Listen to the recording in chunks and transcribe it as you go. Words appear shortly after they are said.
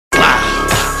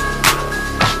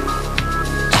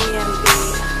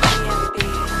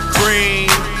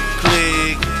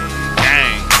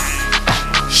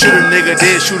Shoot a nigga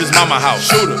dead, shoot his mama house.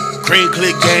 Shooter. Cream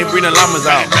click game, bring the llamas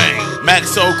out.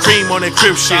 Maxo Kream on that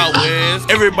crib shit.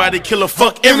 Everybody kill a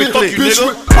fuck every click,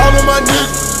 nigga. All of my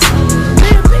niggas.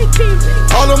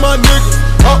 All of my niggas.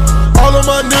 All of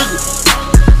my niggas.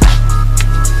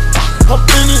 I'm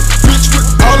in this bitch with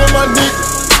all of my niggas.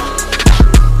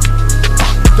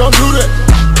 Don't do that.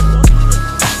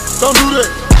 Don't do that.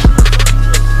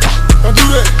 Don't do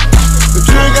that. If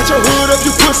you ain't got your hood up,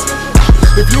 you pussy.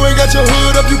 If you ain't got your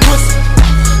hood up, you pussy.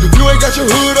 If you ain't got your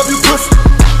hood up, you pussy.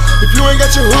 If you ain't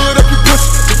got your hood up, you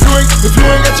pussy. If you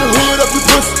ain't got your hood up, you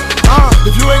pussy.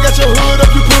 If you ain't got your hood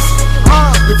up, you pussy.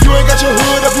 If you ain't got your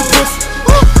hood up, you pussy.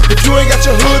 If you ain't got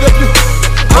your hood up, you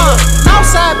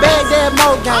Outside Baghdad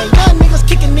Mo gang, young niggas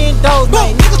kicking in doors,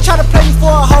 man. Niggas try to play me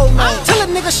for a hoe, man. Till a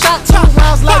nigga shot 2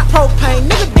 rounds like propane.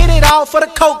 Nigga did it all for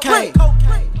the cocaine.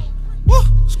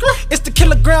 It's the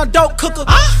kilogram dope cooker.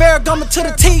 Farragamo to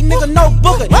the T, nigga, no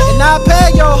booker. And I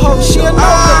pay your hoe, she a no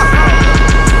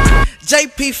booker.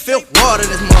 JP filth water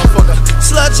this motherfucker.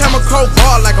 Sledgehammer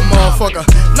crowbar like a motherfucker.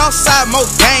 Northside Mo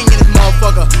gang in this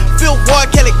motherfucker. Phil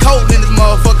Ward Kelly Cole in this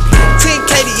motherfucker. 10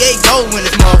 KDA gold in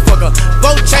this motherfucker.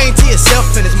 Bow chain to yourself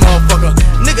in this motherfucker.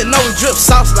 Nigga know drip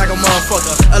sauce like a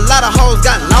motherfucker. A lot of hoes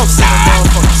got lost in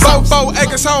this motherfucker. 4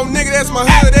 acres home, nigga, that's my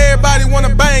hood. Everybody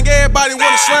wanna bang, everybody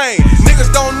wanna slang.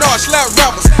 Niggas don't know I slap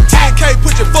rappers. 10K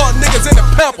put your fuck niggas in the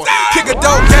pamper. Kick a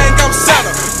dope gang, I'm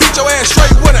Santa. Beat your ass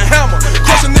straight with a hammer.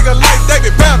 Crush a nigga like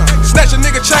David Banner. Snatch a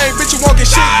nigga chain, bitch, you won't get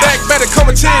shit back. Better come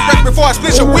a 10 right before I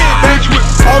split your wig, bitch.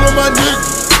 All of my niggas.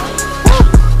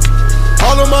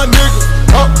 All of my niggas.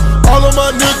 All of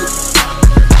my niggas.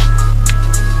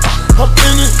 I'm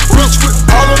in this bitch with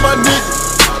all of my niggas.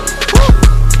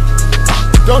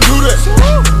 Don't do that.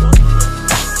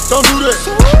 Don't do that.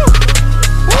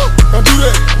 Don't do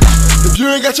that. If you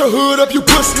ain't got your hood up, you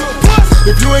pussy.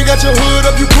 If you ain't got your hood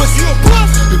up, you pussy.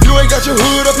 If you ain't got your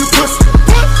hood up, you pussy.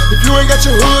 If you ain't got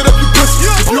your hood up, you pussy.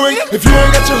 If you ain't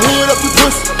got your hood up, you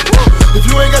pussy. If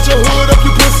you ain't got your hood up,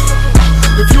 you pussy.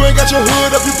 If you ain't got your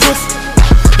hood up, you pussy.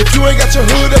 If you ain't got your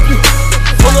hood up, you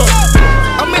pull up.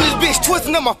 I'm in this bitch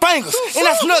twisting up my fingers, and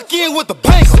I snuck in with the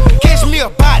banker. Catch me a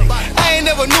body, I ain't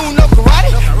never knew no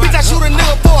karate. Bitch, I shoot a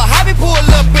nigga for a hobby, pull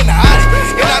up in the Audi.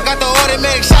 And I got the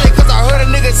automatic shotty, cause I heard a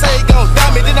nigga say he gon'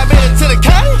 die me. Then I made it to the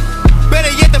county.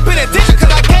 Better yet to pay attention, cause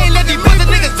I can't let these pussy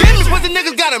niggas get me. Pussy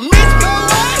niggas gotta miss me.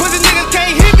 Pussy niggas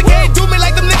can't hit me, can't do me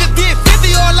like them niggas did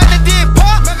 50 or like they did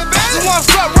pop. So I'm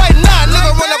stuck right now,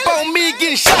 nigga run up on me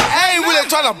getting shot. I ain't really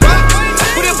tryna block.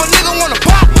 But if a nigga wanna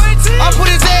pop, I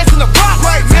put his ass in the box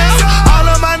right now. All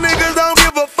of my niggas don't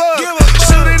give a fuck.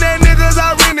 Shooting at niggas,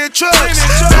 I rented trucks.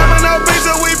 Domino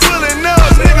pizza, we pulling up.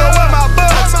 Nigga, what my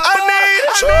bucks? I need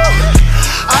a truck.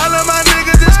 All of my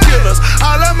niggas is killers.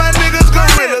 All of my niggas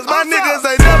gorillas. My niggas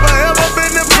ain't never ever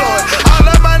been employed. All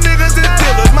of my niggas is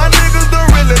dealers. My niggas the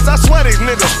realest. I swear these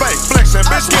niggas fake flexing.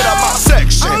 Bitch, get out my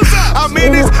section. I'm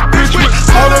in this bitch with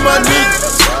all of my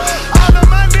niggas. All of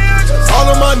my niggas. All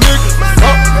of my niggas.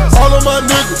 All of my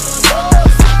niggas.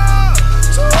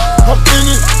 I'm in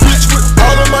this bitch with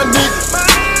all of my niggas.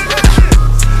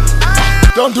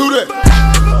 Don't do that.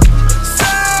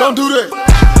 Don't do that.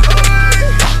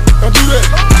 Don't do that.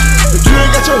 If you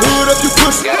ain't got your hood up, you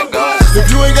pussy.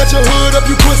 If you ain't got your hood up,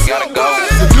 you pussy.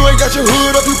 If you ain't got your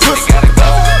hood up, you pussy.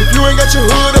 If you ain't got your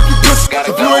hood up, you pussy.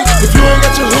 If you ain't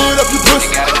got your hood up, you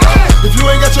pussy. If you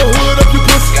ain't got your hood up, you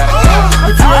pussy.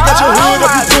 If you ain't got your hood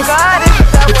up, you pussy.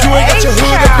 If you ain't got your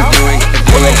hood up, you pussy.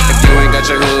 If you ain't got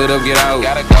your hood up, get out.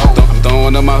 I'm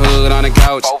throwing up my hood on the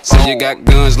couch. Say you got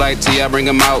guns like T, I bring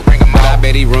them out. But I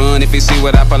bet he run if he see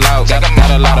what I pull out. Got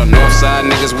a lot of Northside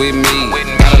niggas with me.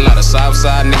 Got a lot of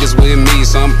Southside niggas with me.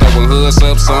 Some throwing hoods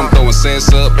up, some throwing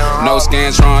sets up. No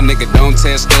Scantron, nigga, don't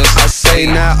test us. I say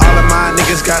now all of my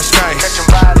niggas got stripes.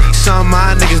 Some of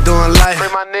my niggas doing life.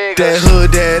 That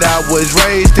hood that I was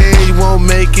raised in, you won't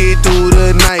make it through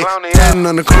the night. Standing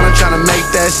on the corner trying to make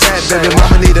that sack. Baby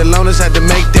mama need a loan, had to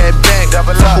make that back.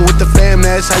 Fuckin' with the fam,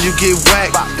 that's how you get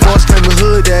whacked. Boss claim the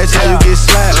hood, that's how you get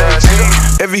slapped.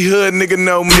 Every hood nigga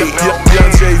know me.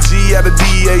 Young JG out of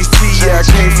DHT. Yeah, I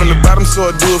came from the bottom, so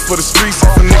I do it for the streets.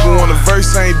 If a nigga want a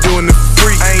verse, I ain't doing it for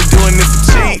free. I ain't doing it for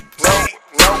cheap.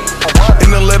 And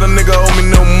don't let a nigga owe me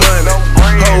no money.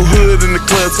 Whole hood in the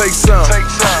club, take some.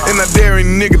 And I dare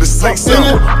any nigga to say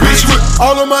something. Bitch with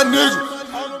all of my niggas.